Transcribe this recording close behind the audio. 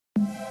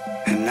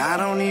And I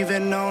don't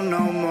even know no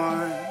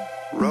more.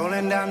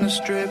 Rolling down the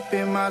strip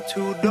in my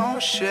two-door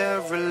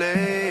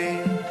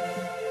Chevrolet,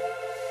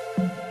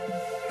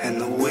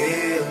 and the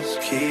wheels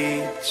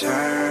keep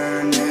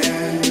turning,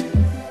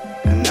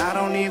 and I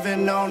don't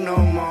even know no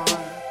more.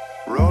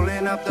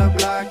 Rolling up the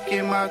block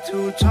in my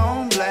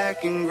two-tone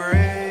black and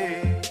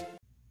gray.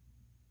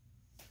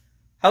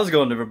 How's it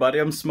going, everybody?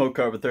 I'm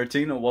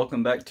SmokeCarbon13 and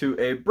welcome back to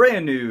a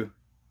brand new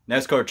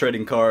NASCAR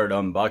trading card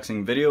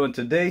unboxing video. And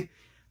today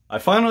I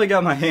finally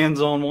got my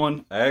hands on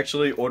one. I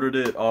actually ordered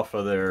it off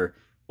of their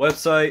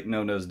website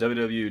known as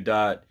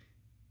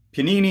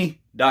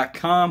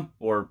www.panini.com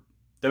or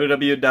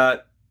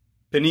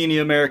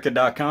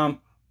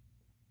www.paniniamerica.com.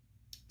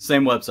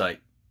 Same website.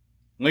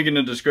 Link in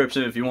the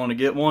description if you want to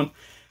get one.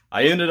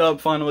 I ended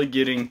up finally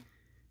getting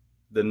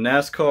the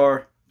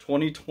NASCAR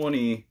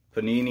 2020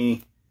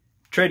 Panini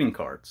trading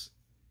cards.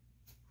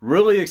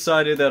 Really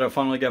excited that I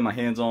finally got my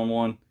hands on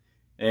one.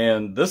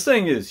 And this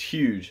thing is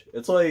huge.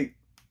 It's like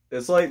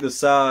the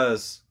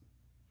size,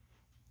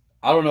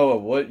 I don't know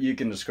what you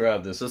can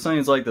describe this. This thing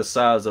is like the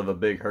size of a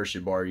big Hershey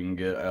bar you can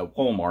get at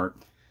Walmart.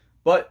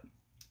 But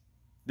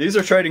these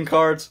are trading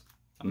cards.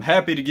 I'm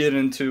happy to get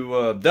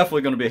into,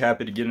 definitely going to be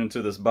happy to get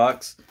into this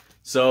box.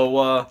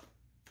 So,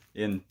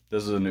 and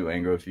this is a new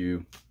angle if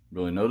you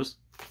really notice.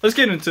 Let's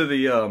get into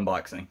the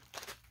unboxing.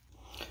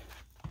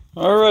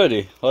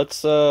 Alrighty,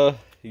 let's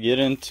get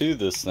into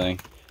this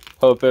thing.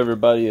 Hope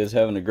everybody is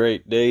having a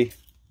great day.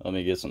 Let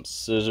me get some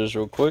scissors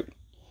real quick.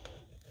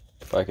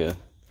 If I can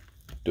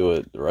do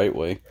it the right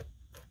way.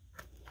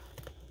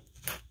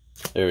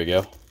 There we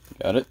go.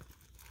 Got it.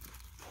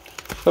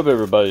 Hope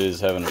everybody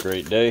is having a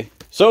great day.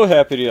 So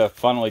happy I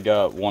finally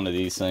got one of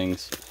these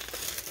things.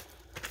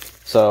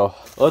 So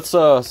let's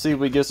see if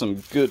we get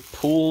some good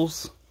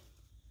pulls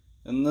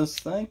in this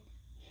thing.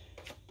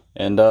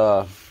 And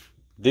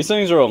these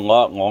things are a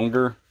lot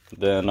longer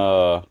than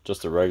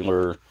just a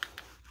regular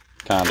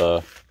kind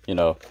of, you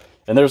know.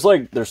 And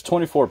there's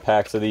 24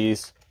 packs of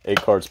these,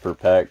 8 cards per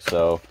pack.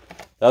 So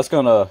that's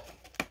gonna,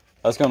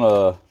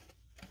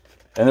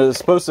 and it's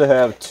supposed to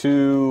have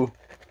 2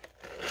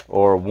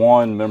 or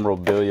 1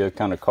 memorabilia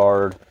kind of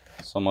card,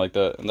 something like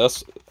that. And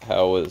that's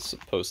how it's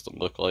supposed to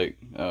look like.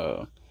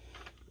 Try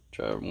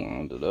to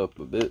round it up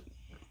a bit.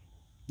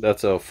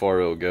 That's how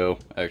far it'll go,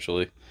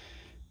 actually.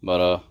 But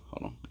hold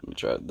on, let me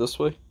try it this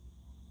way.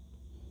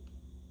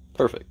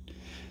 Perfect.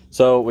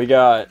 So we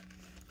got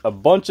a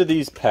bunch of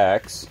these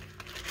packs,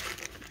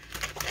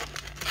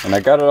 and I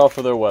got it off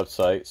of their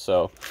website.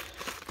 So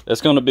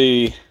it's going to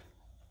be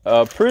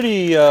a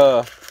pretty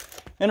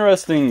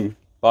interesting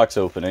box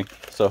opening.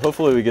 So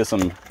hopefully we get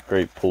some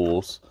great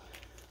pulls.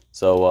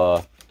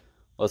 So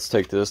let's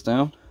take this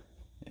down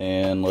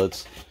and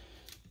let's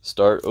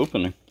start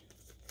opening.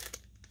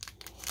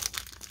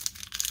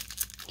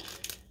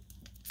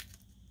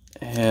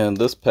 And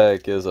this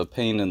pack is a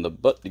pain in the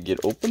butt to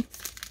get open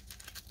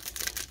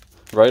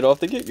right off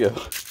the get-go.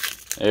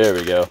 There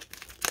we go.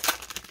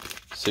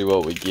 See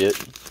what we get.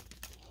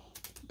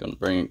 Gonna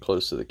bring it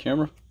close to the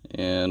camera,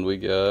 and we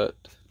got,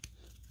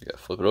 I gotta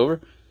flip it over.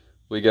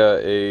 We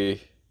got a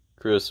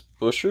Chris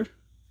Buescher.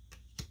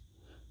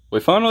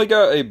 We finally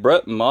got a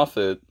Brett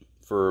Moffitt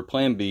for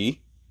Plan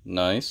B.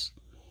 Nice.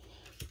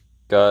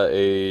 Got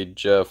a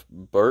Jeff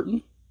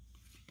Burton.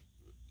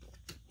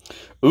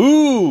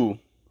 Ooh!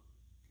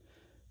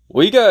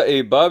 We got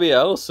a Bobby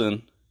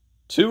Allison.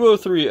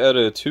 203 out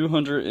of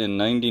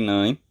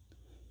 299.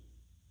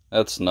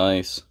 That's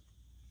nice.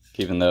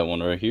 Keeping that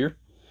one right here.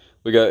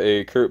 We got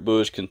a Kurt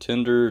Busch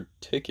contender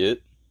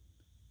ticket.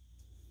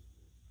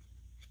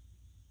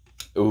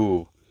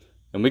 Ooh.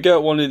 And we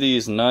got one of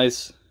these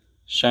nice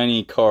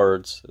shiny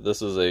cards.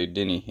 This is a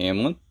Denny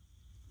Hamlin.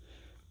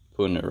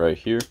 Putting it right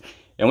here.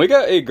 And we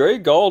got a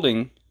Greg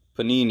Galding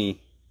Panini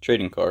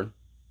trading card.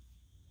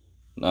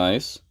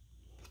 Nice.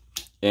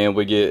 And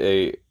we get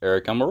a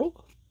Eric Almirola.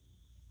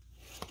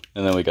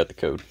 And then we got the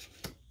code.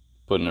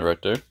 Putting it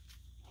right there.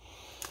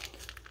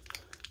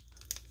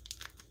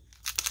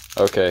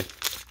 Okay.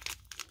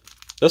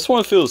 This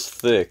one feels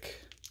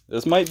thick.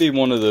 This might be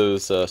one of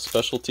those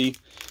specialty.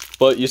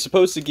 But you're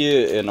supposed to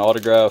get an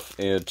autograph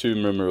and 2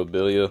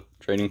 memorabilia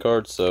trading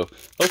cards. So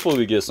hopefully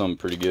we get something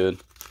pretty good.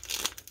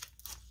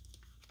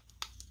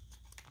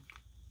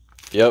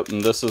 Yep,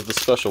 and this is the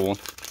special one.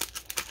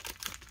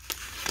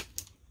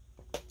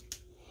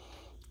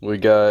 We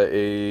got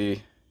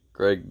a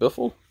Greg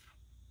Biffle.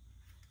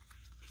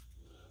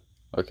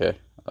 Okay,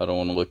 I don't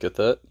want to look at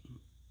that.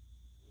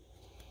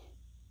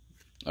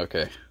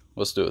 Okay,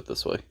 let's do it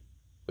this way.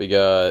 We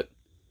got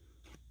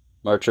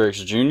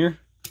Martrex Jr.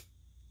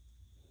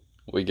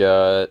 We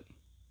got,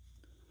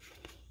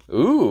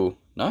 ooh,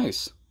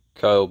 nice,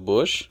 Kyle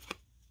Busch.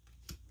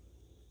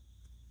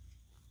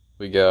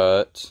 We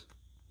got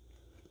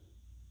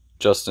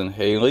Justin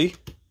Haley.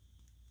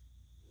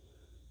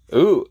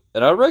 Ooh,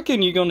 and I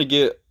reckon you're going to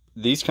get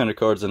these kind of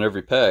cards in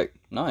every pack.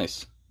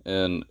 Nice.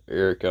 And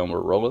Eric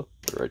Almirola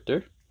right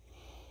there.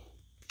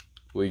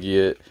 We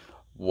get,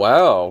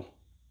 wow,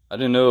 I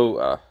didn't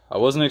know, I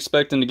wasn't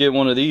expecting to get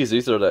one of these.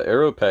 These are the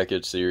Aero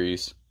Package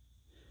series.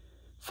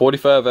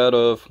 45 out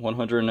of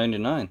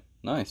 199.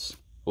 Nice.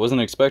 I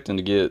wasn't expecting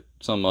to get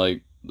something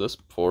like this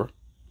before.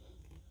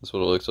 That's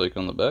what it looks like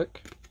on the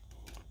back.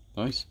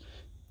 Nice.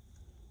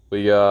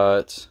 We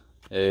got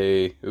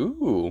a,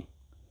 ooh,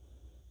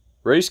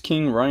 Race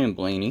King Ryan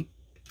Blaney.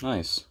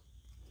 Nice.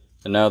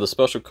 And now the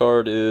special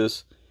card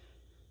is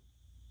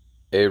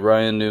a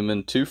Ryan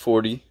Newman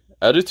 240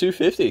 out of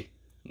 250.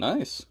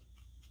 Nice.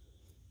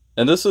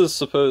 And this is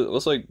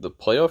looks like the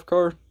playoff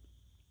card.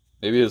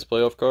 Maybe his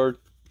playoff card.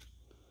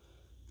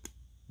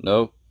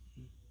 Nope.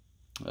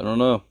 I don't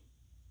know.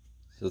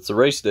 It's a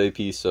race day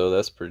piece, so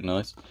that's pretty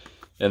nice.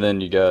 And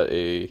then you got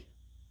a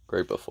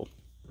Great Buffalo.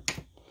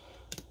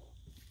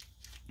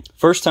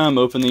 First time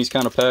opening these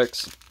kind of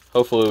packs.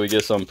 Hopefully we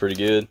get something pretty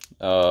good.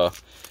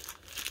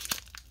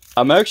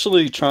 I'm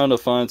actually trying to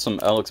find some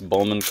Alex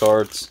Bowman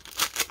cards.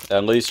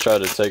 At least try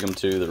to take them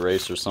to the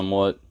racer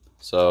somewhat.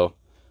 So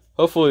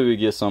hopefully we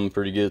get some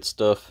pretty good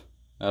stuff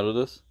out of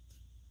this.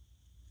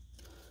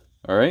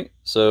 Alright,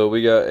 so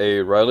we got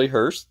a Riley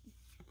Hurst.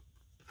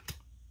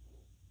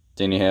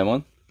 Denny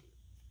Hamlin.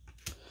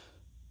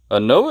 A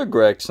Noah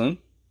Gregson.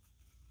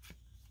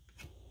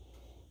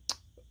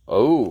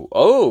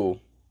 Oh,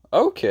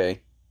 okay.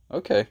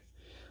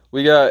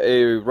 We got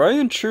a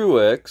Ryan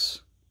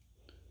Truex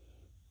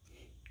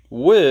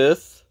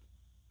with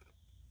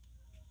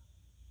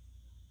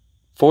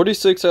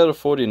 46 out of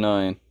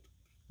 49.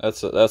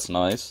 That's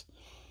nice.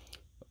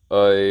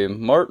 A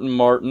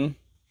Martin.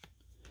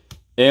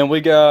 And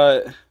we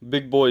got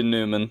Big Boy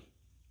Newman.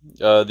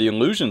 The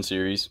Illusion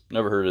series.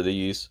 Never heard of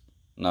these.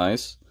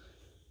 Nice.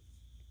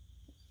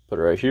 Put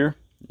it right here.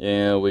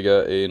 And we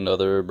got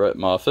another Brett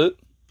Moffitt.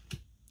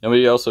 And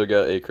we also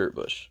got a Kurt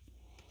Busch.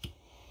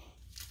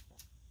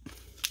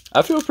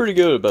 I feel pretty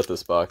good about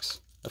this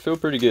box. I feel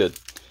pretty good.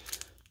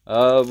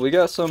 We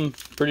got some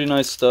pretty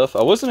nice stuff.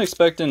 I wasn't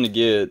expecting to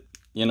get,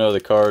 you know, the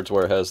cards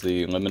where it has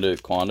the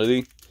limited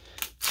quantity.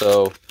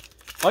 So,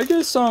 might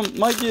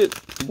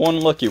get one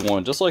lucky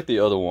one, just like the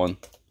other one,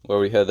 where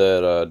we had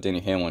that Denny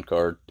Hamlin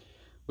card.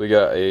 We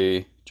got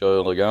a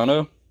Joey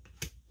Logano.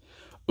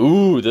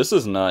 Ooh, this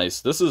is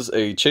nice. This is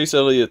a Chase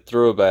Elliott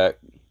throwback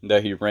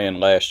that he ran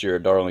last year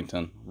at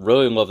Darlington.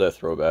 Really love that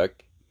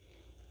throwback.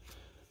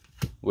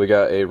 We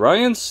got a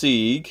Ryan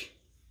Sieg.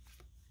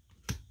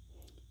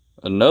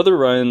 Another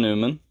Ryan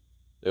Newman.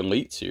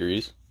 Elite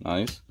Series.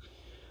 Nice.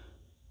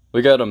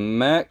 We got a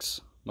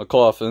Max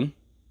McLaughlin.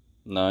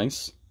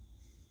 Nice.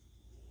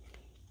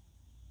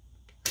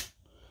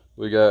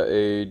 We got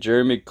a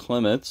Jeremy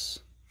Clements.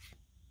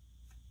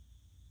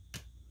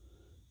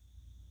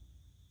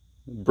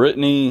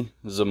 Brittany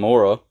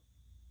Zamora.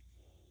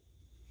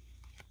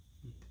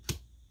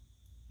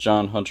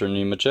 John Hunter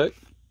Nemechek.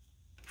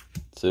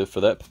 That's it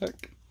for that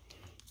pack.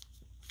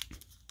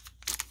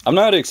 I'm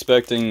not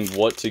expecting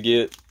what to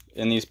get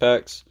in these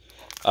packs.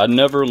 I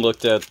never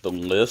looked at the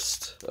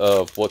list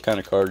of what kind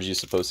of cards you're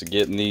supposed to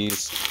get in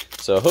these.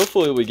 So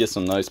hopefully we get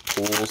some nice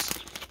pulls.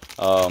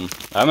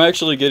 I'm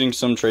actually getting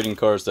some trading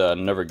cards that I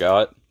never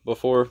got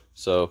before.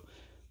 So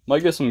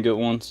might get some good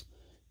ones.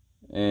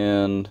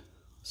 And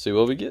see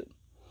what we get.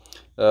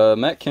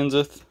 Matt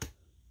Kenseth.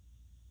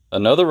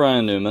 Another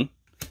Ryan Newman.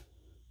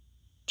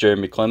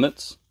 Jeremy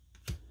Clements.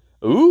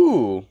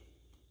 Ooh.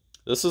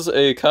 This is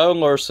a Kyle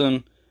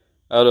Larson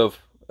out of,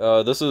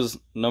 this is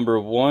number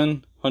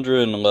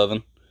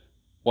 111.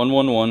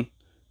 111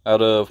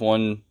 out of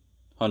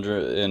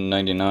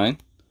 199.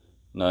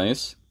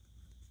 Nice.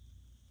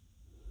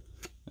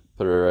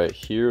 Put it right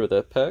here with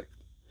that pack.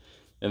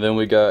 And then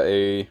we got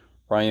a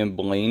Ryan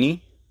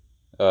Blaney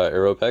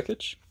Aero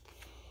package.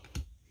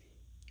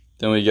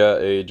 Then we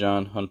got a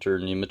John Hunter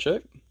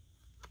Nemechek.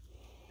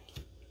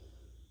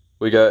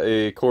 We got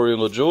a Corey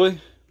LaJoie.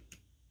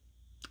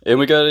 And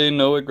we got a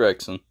Noah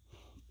Gregson.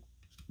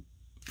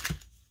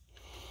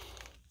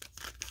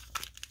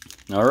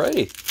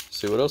 Alrighty.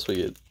 See what else we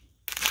get.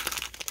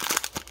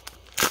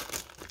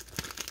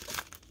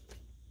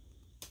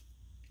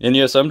 And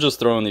yes, I'm just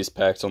throwing these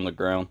packs on the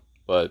ground,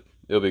 but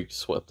it'll be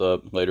swept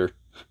up later.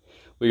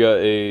 We got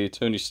a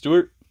Tony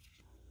Stewart.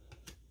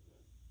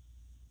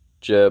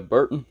 Jeb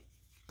Burton.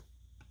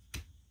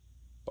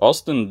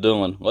 Austin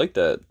Dillon. Like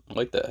that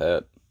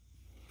hat.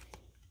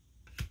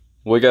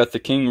 We got the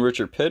King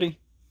Richard Petty.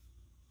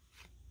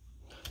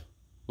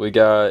 We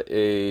got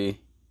a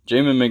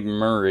Jamie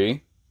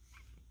McMurray.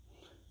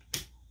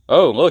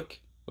 Oh, look.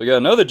 We got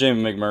another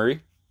Jamie McMurray.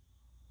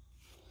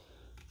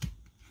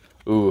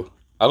 Ooh.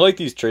 I like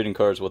these trading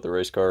cards with the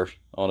race car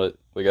on it.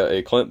 We got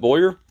a Clint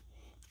Boyer.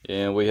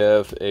 And we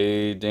have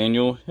a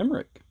Daniel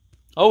Hemrick.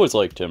 I always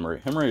liked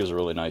Hemrick. Hemrick is a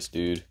really nice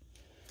dude.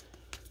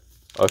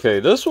 Okay,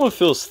 this one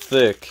feels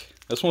thick.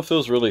 This one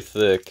feels really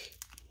thick.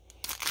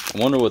 I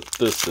wonder what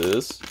this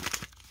is.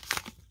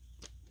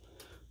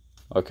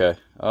 Okay.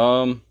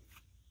 I'm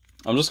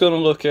just going to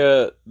look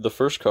at the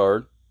first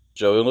card.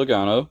 Joey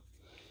Logano.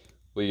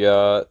 We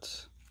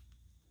got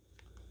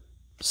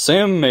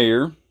Sam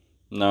Mayer.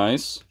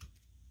 Nice.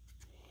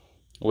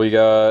 We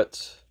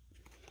got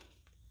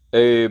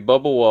a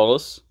Bubba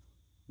Wallace.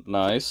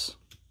 Nice.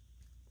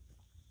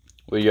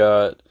 We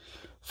got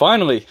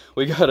Finally,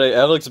 we got a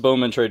Alex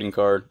Bowman trading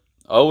card.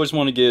 I always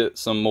want to get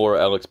some more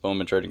Alex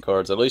Bowman trading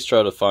cards. At least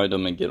try to find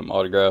them and get them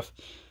autographed.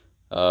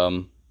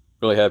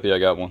 Really happy I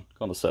got one.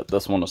 Gonna set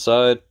this one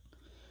aside.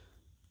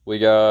 We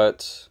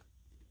got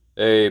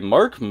a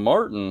Mark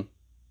Martin.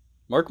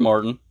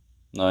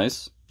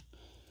 Nice.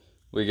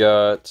 We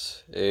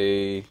got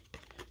a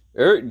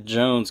Eric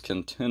Jones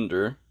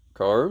contender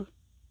card.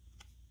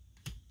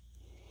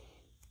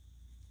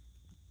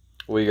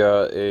 We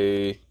got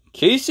a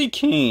Casey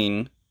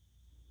Kane.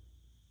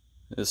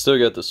 It's still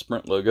got the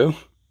Sprint logo.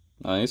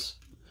 Nice.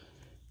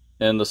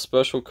 And the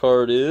special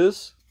card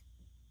is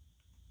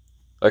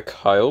a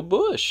Kyle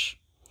Busch.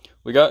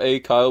 We got a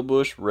Kyle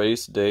Busch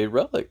Race Day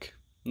Relic.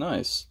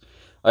 Nice.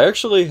 I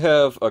actually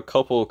have a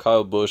couple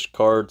Kyle Busch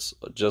cards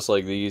just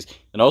like these.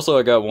 And also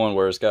I got one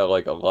where it's got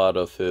like a lot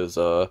of his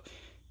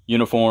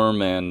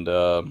uniform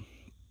and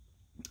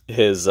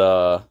his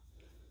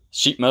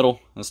sheet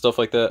metal and stuff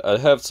like that. I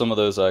have some of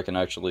those I can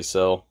actually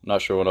sell.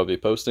 Not sure when I'll be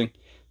posting.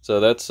 So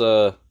that's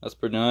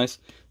pretty nice.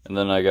 And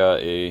then I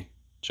got a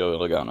Joey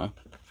Logano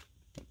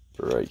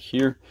right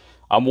here.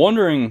 I'm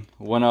wondering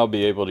when I'll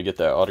be able to get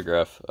that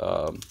autograph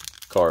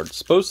card.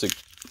 Supposed to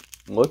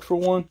look for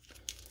one.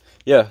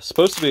 Yeah,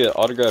 supposed to be an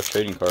autograph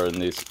trading card in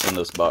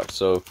this box.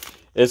 So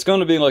it's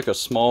going to be like a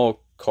small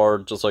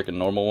card, just like a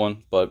normal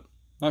one, but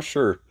not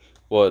sure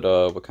what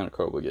kind of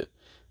card we'll get.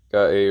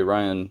 Got a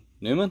Ryan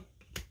Newman,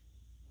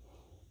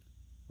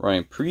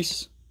 Ryan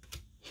Preece.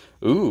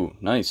 Ooh,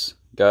 nice.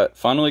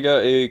 Finally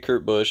got a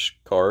Kurt Busch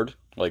card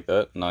like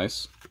that.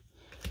 Nice.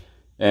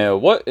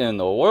 And what in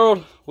the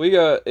world? We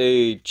got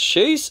a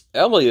Chase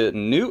Elliott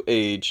New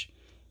Age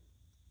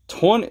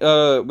 20.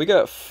 We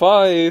got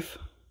 5.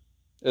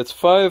 It's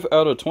 5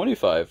 out of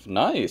 25.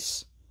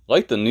 Nice.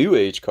 Like the New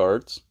Age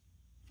cards.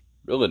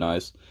 Really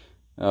nice.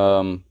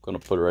 Gonna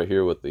put it right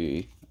here with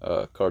the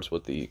cards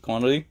with the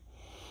quantity.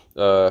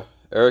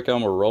 Eric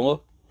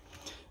Almirola.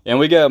 And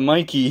we got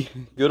Mikey.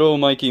 Good old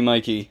Mikey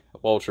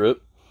Waltrip.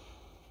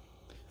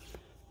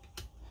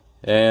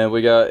 And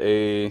we got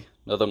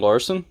another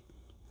Larson.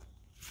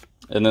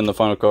 And then the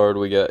final card,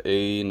 we got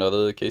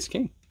another Case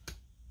King.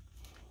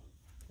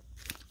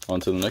 On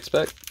to the next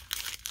pack.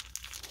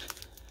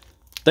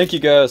 Thank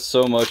you guys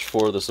so much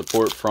for the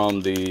support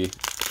from the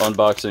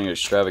unboxing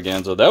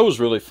extravaganza. That was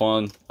really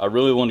fun. I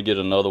really want to get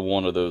another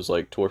one of those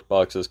like torch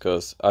boxes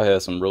because I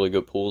had some really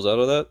good pulls out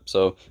of that.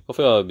 So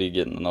hopefully I'll be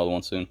getting another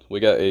one soon.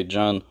 We got a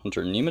John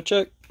Hunter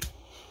Nemechek,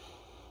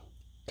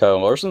 Kyle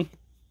Larson,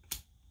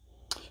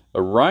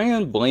 a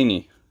Ryan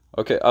Blaney.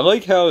 Okay, I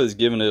like how it's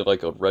giving it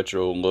like a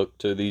retro look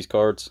to these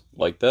cards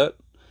like that.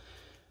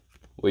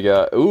 We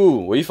got,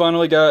 we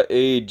finally got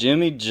a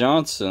Jimmy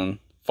Johnson.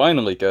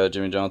 Finally got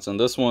Jimmy Johnson.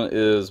 This one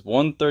is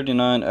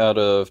 139 out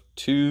of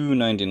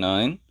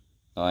 299.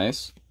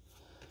 Nice.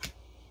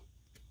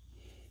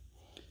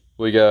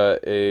 We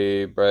got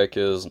a Brad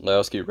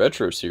Keselowski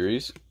Retro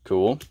Series.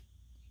 Cool.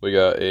 We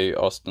got a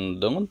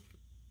Austin Dillon.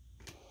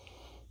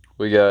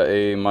 We got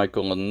a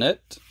Michael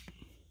Lynette.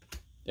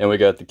 And we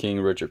got the King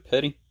Richard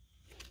Petty.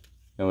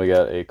 And we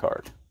got a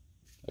card.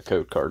 A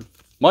code card.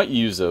 Might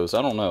use those.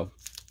 I don't know.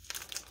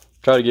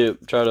 Try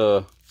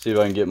to see if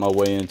I can get my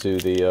way into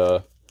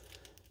the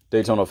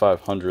Daytona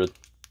 500.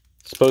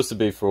 It's supposed to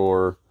be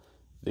for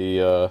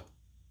the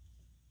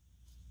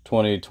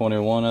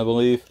 2021, I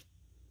believe,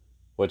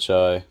 which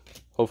I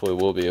hopefully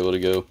will be able to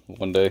go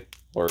one day,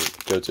 or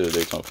go to the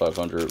Daytona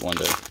 500 one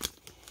day.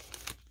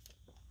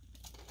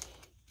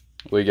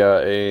 We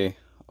got a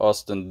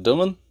Austin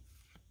Dillon,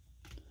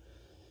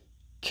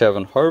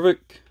 Kevin Harvick.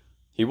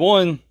 He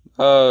won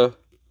at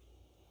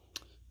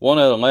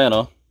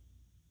Atlanta.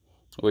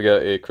 We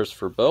got a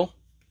Christopher Bell.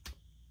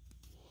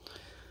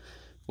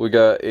 We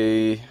got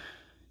a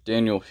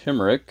Daniel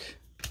Hemrick.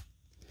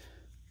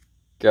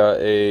 Got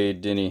a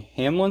Denny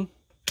Hamlin.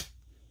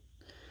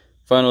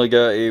 Finally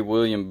got a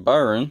William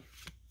Byron.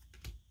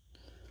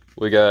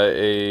 We got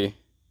a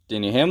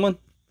Denny Hamlin.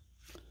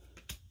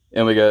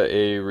 And we got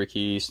a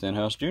Ricky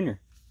Stenhouse Jr.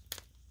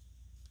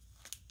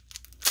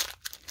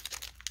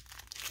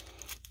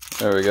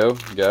 There we go.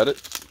 Got it.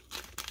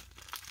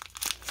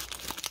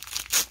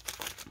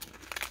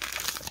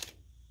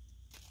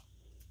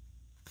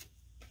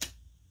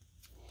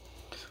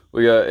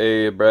 We got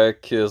a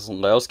Brad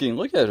Keselowski.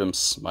 Look at him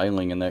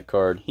smiling in that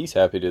card. He's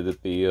happy to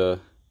be have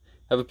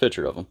a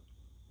picture of him.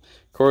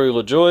 Corey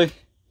LaJoie,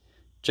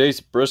 Chase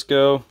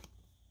Briscoe,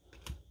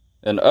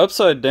 an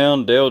upside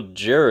down Dale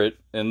Jarrett,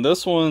 and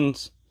this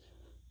one's,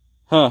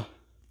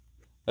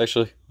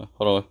 actually,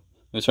 hold on, let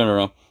me turn it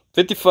around.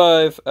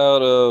 55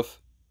 out of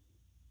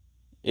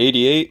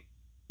 88.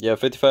 Yeah,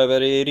 55 out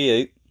of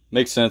 88.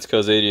 Makes sense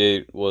because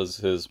 88 was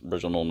his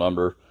original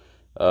number.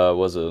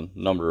 Was a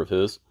number of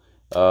his.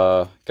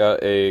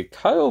 Got a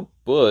Kyle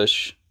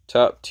Busch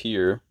top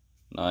tier.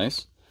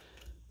 Nice.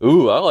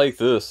 Ooh, I like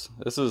this.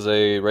 This is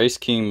a Race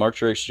King Mark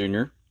Truex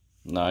Jr.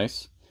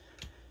 Nice.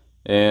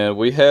 And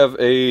we have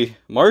a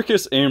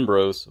Marcus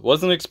Ambrose.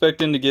 Wasn't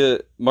expecting to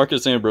get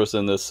Marcus Ambrose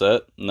in this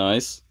set.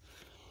 Nice.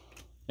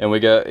 And we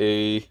got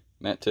a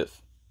Matt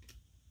Tiff.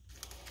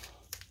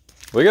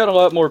 We got a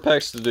lot more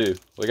packs to do.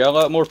 We got a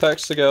lot more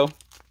packs to go.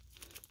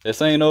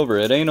 This ain't over.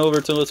 It ain't over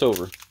till it's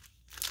over.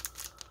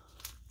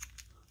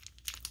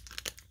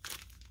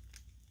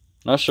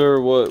 Not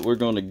sure what we're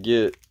going to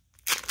get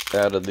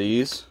out of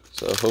these.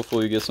 So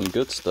hopefully we get some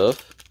good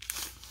stuff.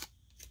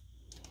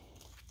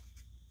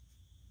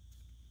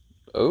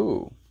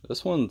 Oh,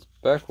 this one's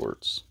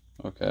backwards.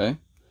 Okay.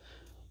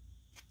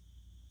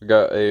 We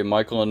got a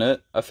Michael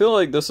Annette. I feel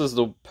like this is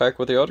the pack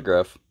with the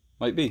autograph.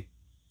 Might be.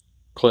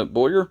 Clint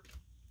Boyer.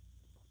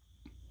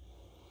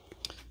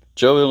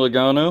 Joey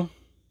Logano.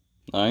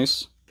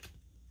 Nice.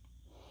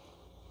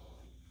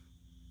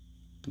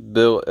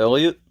 Bill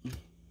Elliott.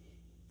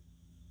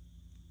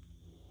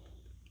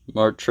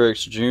 Mark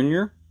Truex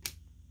Jr.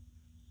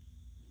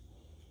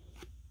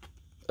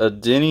 A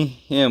Denny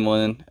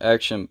Hamlin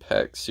Action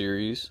Pack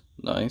Series.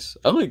 Nice.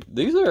 I like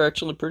these. Are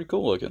actually pretty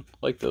cool looking. I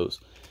like those.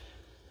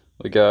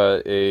 We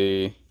got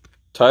a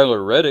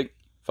Tyler Reddick.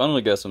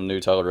 Finally got some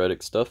new Tyler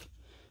Reddick stuff.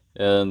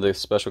 And the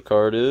special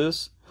card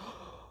is...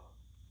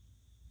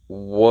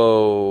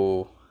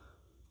 Whoa.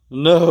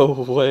 No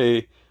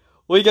way.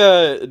 We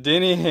got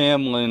Denny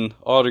Hamlin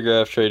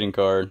autograph trading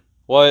card.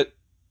 What?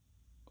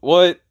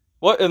 What?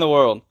 What in the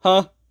world?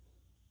 Huh?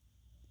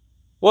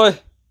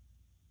 What?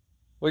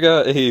 We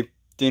got a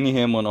Denny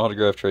Hamlin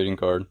autograph trading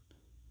card.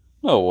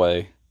 No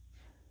way.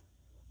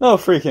 No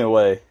freaking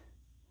way.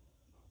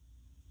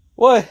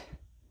 What?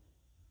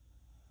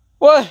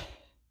 What?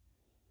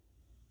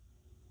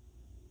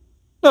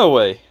 No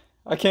way.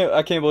 I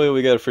can't believe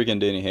we got a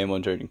freaking Denny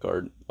Hamlin trading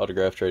card,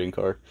 autograph trading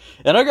card.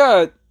 And I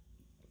got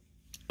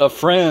a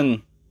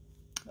friend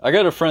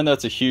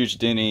that's a huge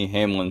Denny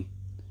Hamlin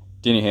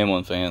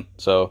fan.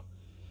 So,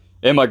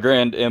 and my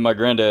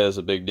granddad is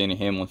a big Denny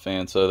Hamlin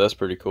fan, so that's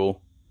pretty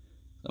cool.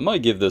 I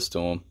might give this to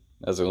him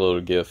as a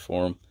little gift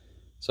for him.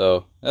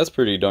 So, that's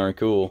pretty darn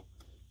cool.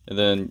 And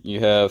then you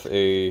have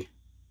a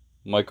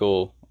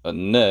Michael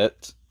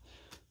Annette,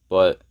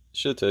 but it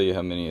should tell you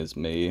how many is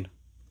made.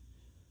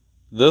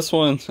 This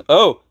one,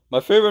 oh,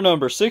 my favorite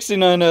number,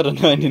 69 out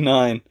of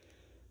 99.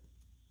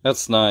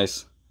 That's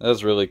nice.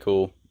 That's really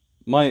cool.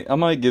 I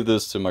might give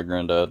this to my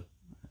granddad.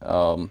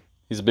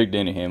 He's a big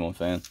Denny Hamlin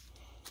fan.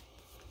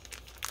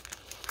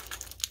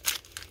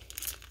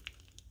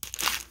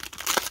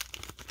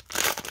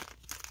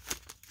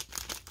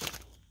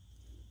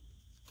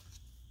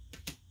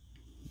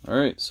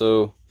 Alright,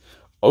 so,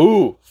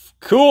 oh,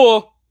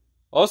 cool!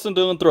 Austin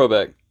Dillon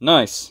throwback.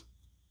 Nice.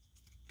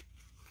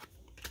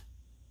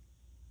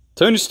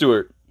 Tony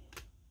Stewart.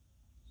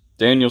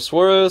 Daniel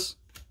Suarez.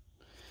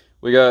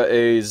 We got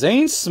a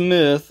Zane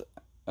Smith.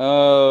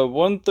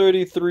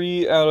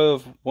 133 out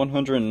of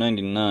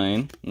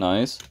 199.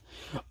 Nice.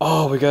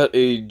 Oh, we got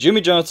a Jimmy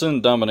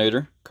Johnson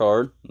Dominator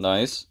card.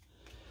 Nice.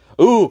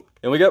 Ooh,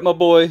 and we got my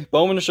boy,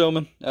 Bowman the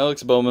Showman,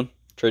 Alex Bowman.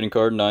 Trading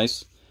card.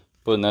 Nice.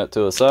 Putting that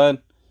to the side.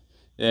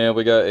 And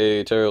we got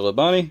a Terry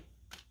Labonte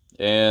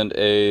and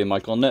a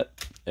Michael Annette.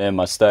 And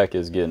my stack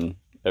is getting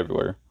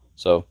everywhere.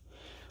 So,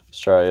 let's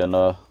try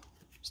and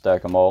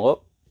stack them all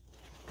up.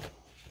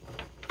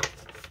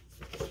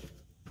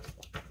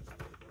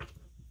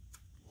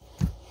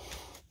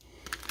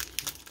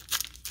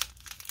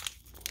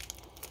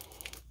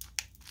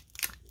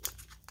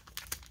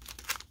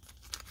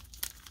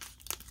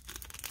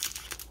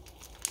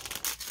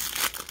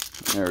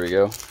 There we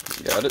go.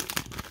 Got it.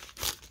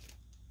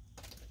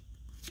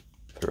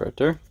 Put it right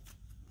there.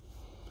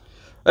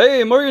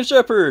 Hey, Morgan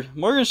Shepherd!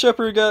 Morgan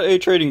Shepherd got a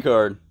trading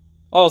card.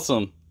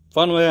 Awesome.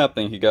 Finally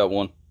happening, he got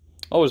one.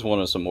 Always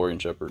wanted some Morgan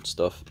Shepherd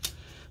stuff.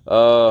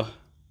 Bubba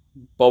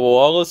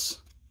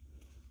Wallace.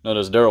 No,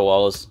 there's Darrell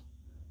Wallace.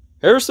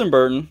 Harrison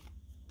Burton.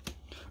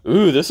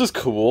 Ooh, this is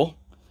cool.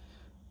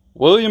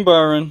 William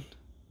Byron.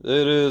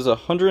 It is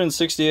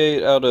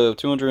 168 out of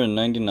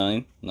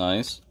 299.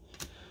 Nice.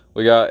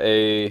 We got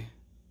a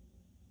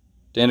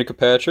Danica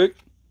Patrick.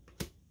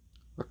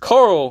 A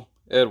Carl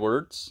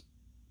Edwards.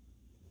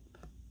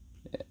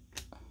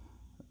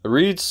 A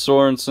Reed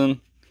Sorensen.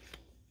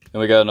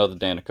 And we got another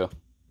Danica.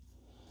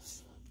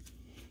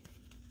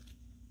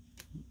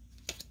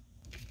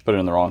 Put it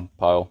in the wrong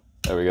pile.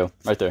 There we go.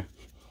 Right there.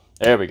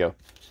 There we go.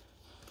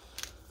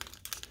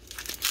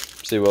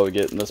 See what we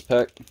get in this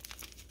pack.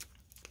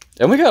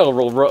 And we got a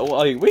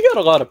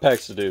lot of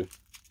packs to do.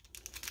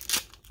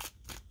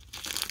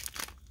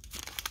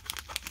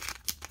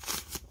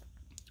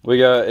 We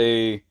got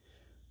a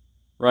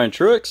Ryan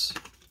Truex.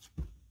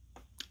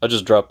 I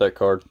just dropped that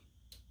card.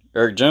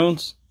 Eric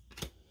Jones.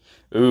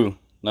 Ooh,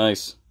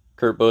 nice.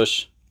 Kurt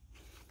Busch.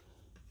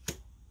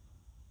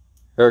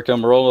 Eric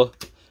Almirola.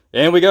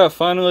 And we got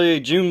finally a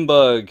June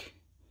bug.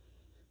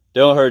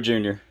 Dale Earnhardt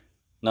Jr.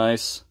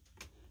 Nice.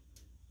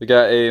 We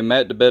got a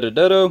Matt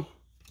DiBenedetto.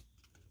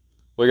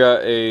 We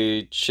got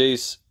a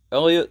Chase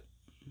Elliott.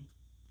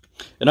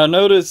 And I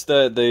noticed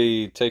that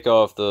they take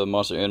off the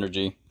Monster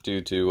Energy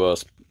due to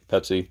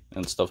Pepsi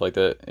and stuff like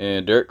that.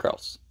 And Derek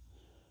Kraus.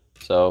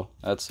 So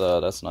that's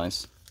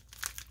nice.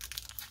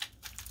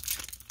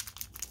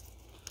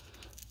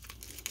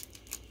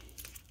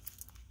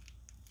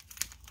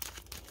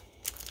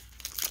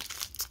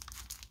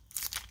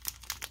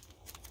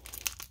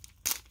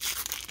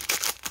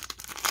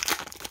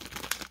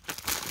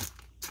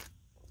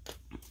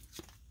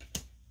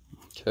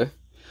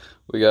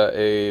 We got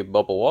a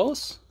Bubba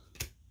Wallace,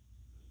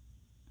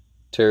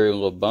 Terry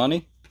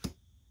Labonte,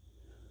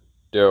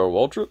 Darrell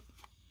Waltrip.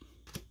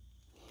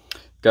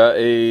 Got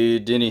a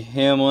Denny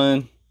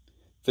Hamlin,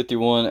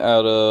 51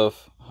 out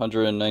of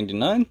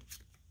 199.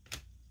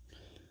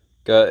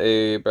 Got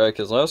a Brad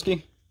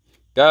Keselowski.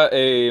 Got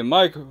a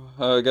Mark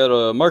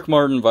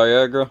Martin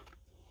Viagra.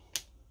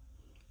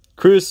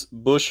 Chris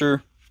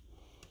Buescher.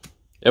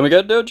 And we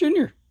got Dale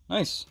Jr.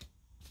 Nice.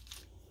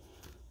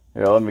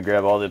 Yeah, let me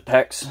grab all the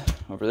packs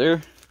over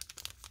there.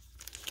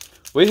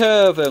 We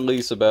have at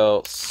least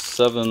about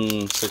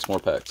 6 more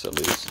packs at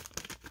least.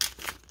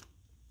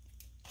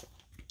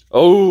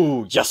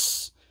 Oh,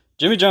 yes!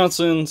 Jimmy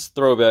Johnson's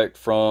throwback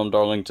from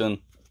Darlington.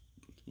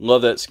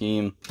 Love that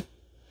scheme.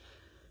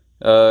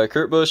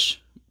 Kurt Busch.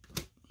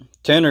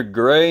 Tanner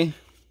Gray.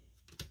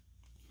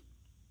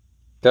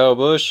 Kyle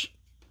Busch.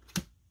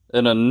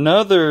 And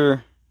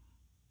another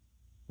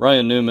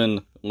Ryan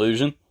Newman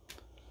illusion.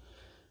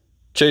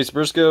 Chase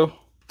Briscoe.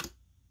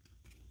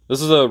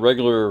 This is a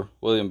regular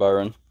William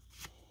Byron.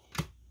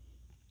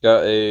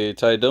 Got a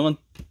Ty Dillon.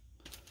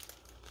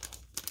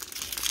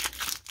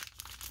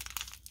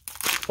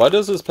 Why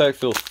does this pack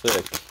feel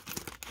thick?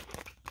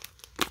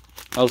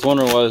 I was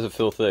wondering, why does it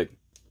feel thick?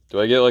 Do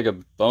I get like a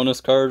bonus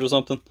card or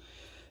something?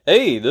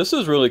 Hey, this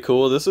is really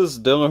cool. This is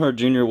Dale Earnhardt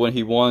Jr. when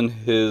he won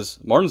his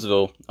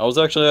Martinsville. I was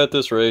actually at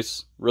this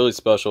race. Really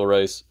special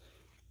race.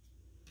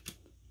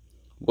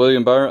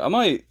 William Byron.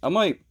 I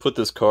might put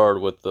this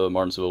card with the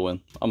Martinsville win.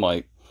 I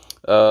might.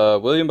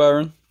 William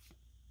Byron.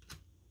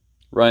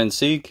 Ryan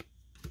Sieg.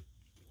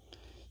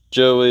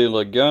 Joey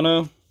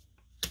Logano.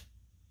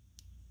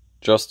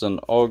 Justin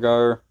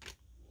Allgaier.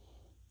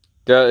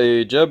 Got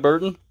a Jeb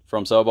Burton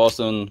from South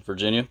Boston,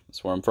 Virginia.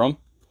 That's where I'm from.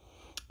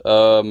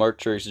 Mark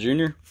Truex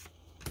Jr.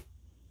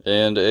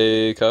 And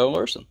a Kyle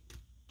Larson.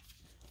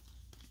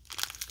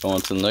 Go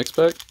on to the next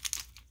pack.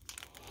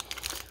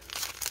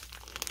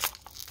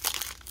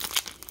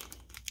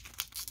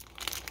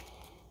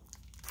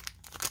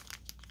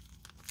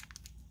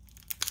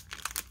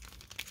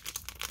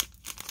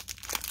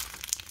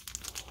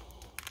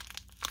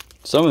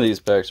 Some of these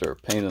packs are a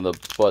pain in the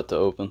butt to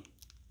open.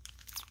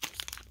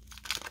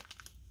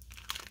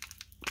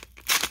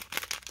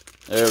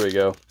 There we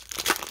go.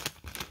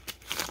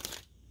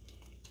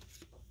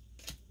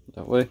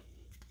 That way.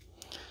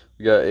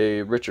 We got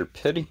a Richard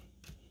Petty.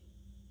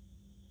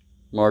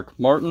 Mark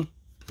Martin.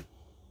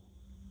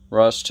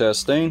 Ross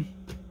Chastain.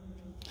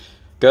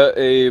 Got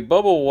a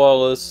Bubba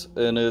Wallace,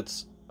 and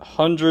it's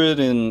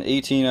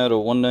 118 out of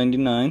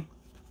 199.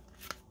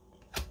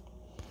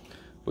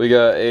 We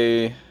got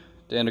a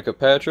Danica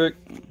Patrick.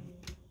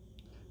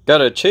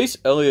 Got a Chase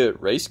Elliott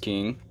Race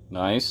King.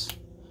 Nice.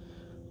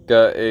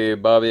 Got a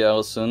Bobby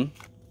Allison.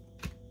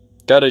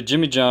 Got a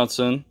Jimmy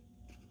Johnson.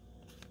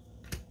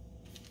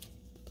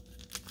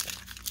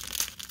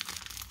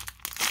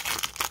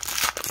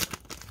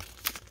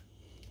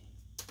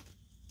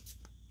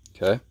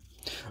 Okay.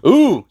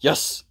 Ooh,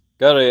 yes!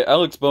 Got a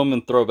Alex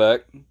Bowman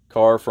throwback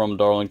car from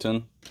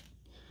Darlington.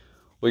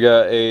 We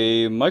got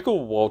a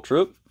Michael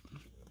Waltrip.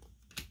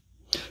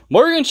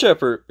 Morgan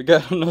Shepherd. We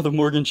got another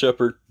Morgan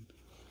Shepherd.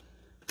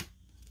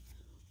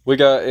 We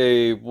got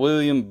a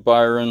William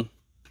Byron.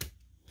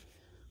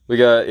 We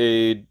got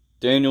a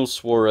Daniel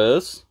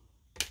Suarez.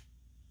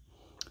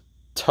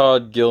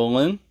 Todd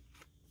Gilliland.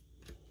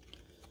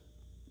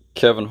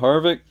 Kevin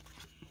Harvick.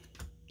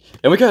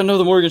 And we got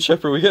another Morgan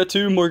Shepherd. We got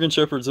 2 Morgan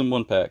Shepherds in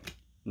one pack.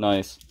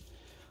 Nice.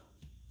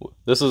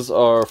 This is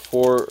our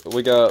 4.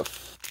 We got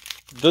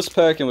this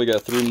pack and we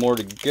got 3 more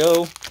to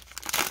go.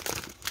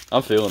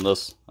 I'm feeling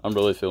this. I'm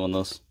really feeling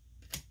this.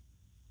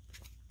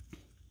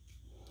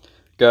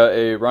 Got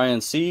a Ryan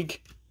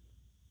Sieg.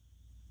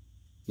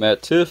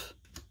 Matt Tiff.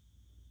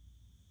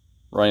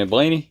 Ryan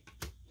Blaney.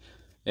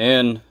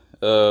 And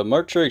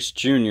Mark Truex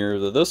Jr.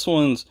 This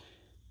one's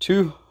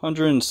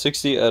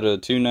 260 out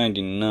of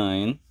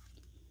 299.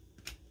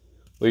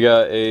 We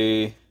got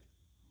a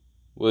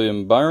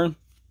William Byron.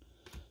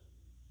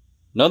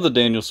 Another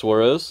Daniel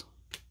Suarez.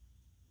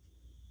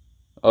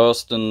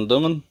 Austin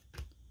Dillon.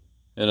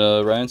 And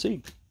a Ryan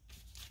Sieg.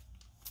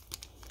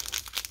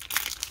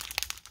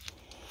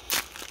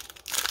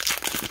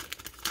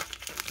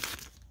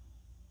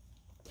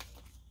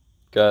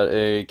 Got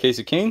a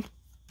Casey Kane.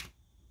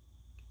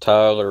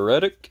 Tyler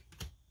Reddick.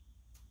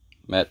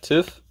 Matt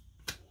Tiff.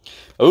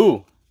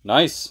 Oh,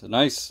 nice,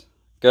 nice.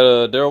 Got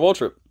a Darrell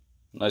Waltrip.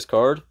 Nice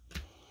card.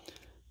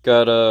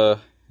 Got a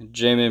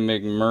Jamie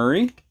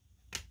McMurray.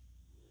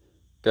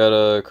 Got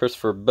a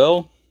Christopher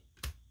Bell.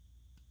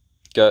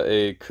 Got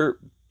a Kurt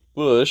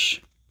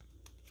Busch.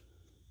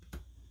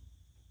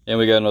 And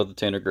we got another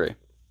Tanner Gray.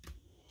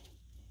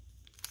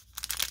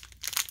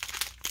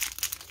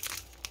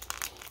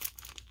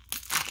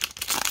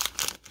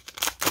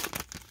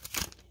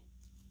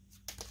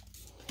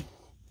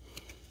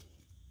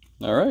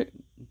 All right.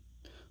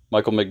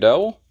 Michael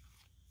McDowell.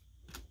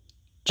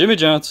 Jimmy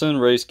Johnson,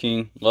 Race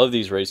King. Love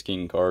these Race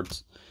King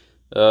cards.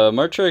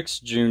 Mark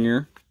Truex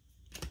Jr.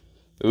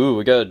 Ooh,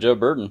 we got a Jeb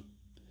Burton.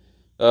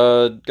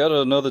 Got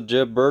another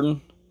Jeb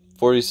Burton.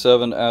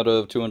 47 out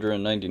of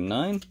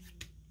 299.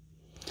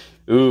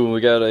 Ooh,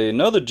 we got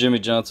another Jimmy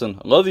Johnson.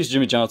 I love these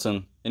Jimmy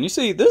Johnson. And you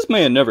see, this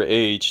man never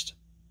aged.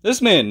 This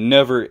man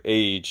never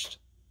aged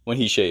when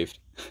he shaved.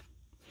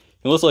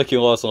 It looks like he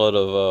lost a lot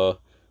of,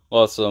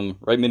 lost some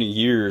right many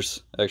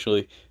years,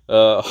 actually.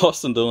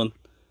 Austin Dillon,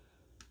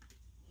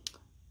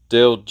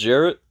 Dale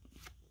Jarrett,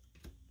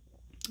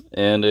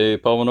 and a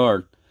Paul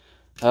Menard.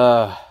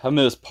 I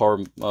miss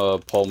Paul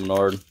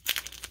Menard.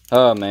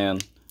 Ah, man.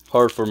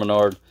 Hard for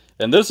Menard.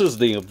 And this is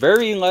the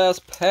very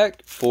last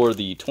pack for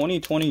the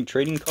 2020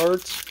 trading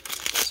cards.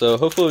 So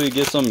hopefully we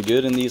get something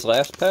good in these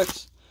last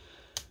packs.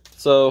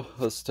 So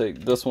let's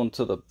take this one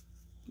to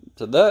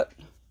that.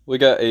 We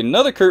got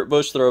another Kurt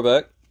Busch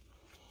throwback.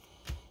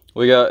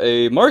 We got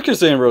a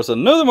Marcus Ambrose,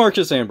 another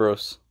Marcus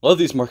Ambrose. Love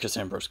these Marcus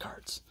Ambrose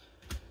cards.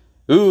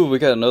 Ooh, we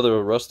got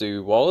another Rusty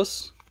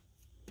Wallace.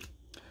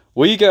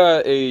 We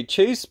got a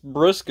Chase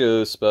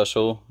Briscoe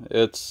special.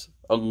 It's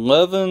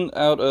 11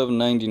 out of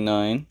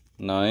 99.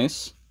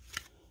 Nice.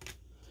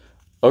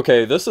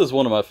 Okay, this is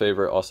one of my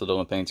favorite Austin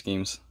Dillon paint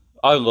schemes.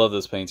 I love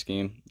this paint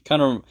scheme.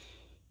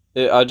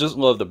 I just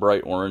love the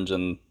bright orange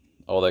and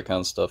all that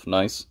kind of stuff.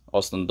 Nice.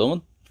 Austin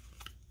Dillon.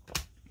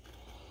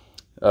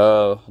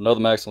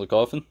 Another Max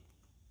LaCoffin.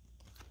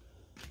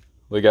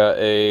 We got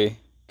a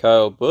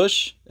Kyle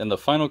Busch. And the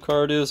final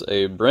card is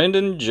a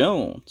Brandon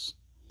Jones.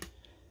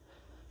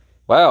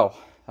 Wow.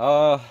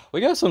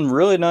 We got some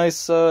really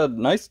nice,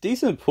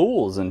 decent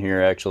pulls in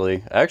here,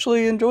 actually. I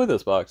actually enjoy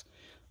this box.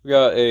 We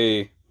got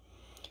a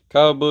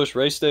Kyle Busch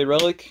Race Day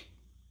Relic,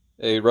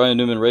 a Ryan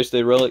Newman Race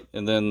Day Relic,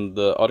 and then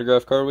the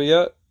autograph card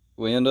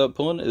we end up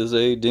pulling is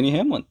a Denny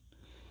Hamlin.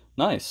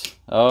 Nice.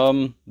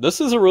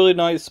 This is a really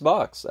nice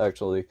box,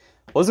 actually.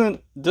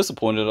 Wasn't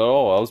disappointed at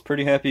all. I was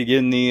pretty happy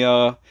getting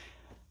the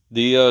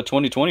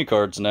 2020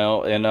 cards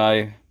now, and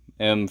I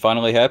am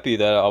finally happy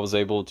that I was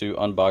able to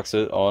unbox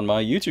it on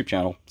my YouTube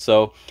channel.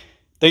 So,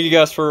 thank you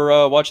guys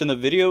for watching the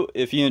video.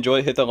 If you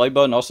enjoyed, hit that like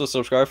button. Also,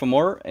 subscribe for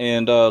more.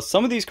 And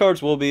some of these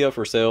cards will be up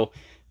for sale.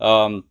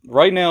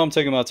 Right now, I'm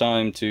taking my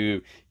time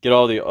to get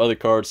all the other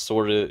cards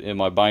sorted in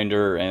my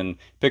binder and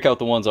pick out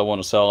the ones I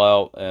want to sell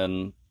out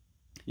and,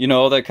 you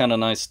know, all that kind of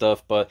nice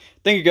stuff. But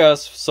thank you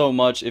guys so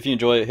much. If you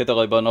enjoy it, hit that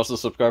like button. Also,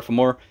 subscribe for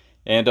more.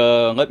 And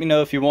let me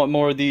know if you want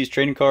more of these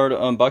trading card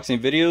unboxing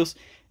videos.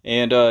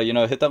 And, you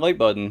know, hit that like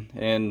button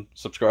and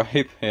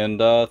subscribe. And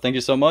thank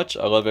you so much.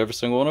 I love every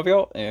single one of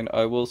y'all. And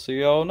I will see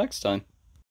y'all next time.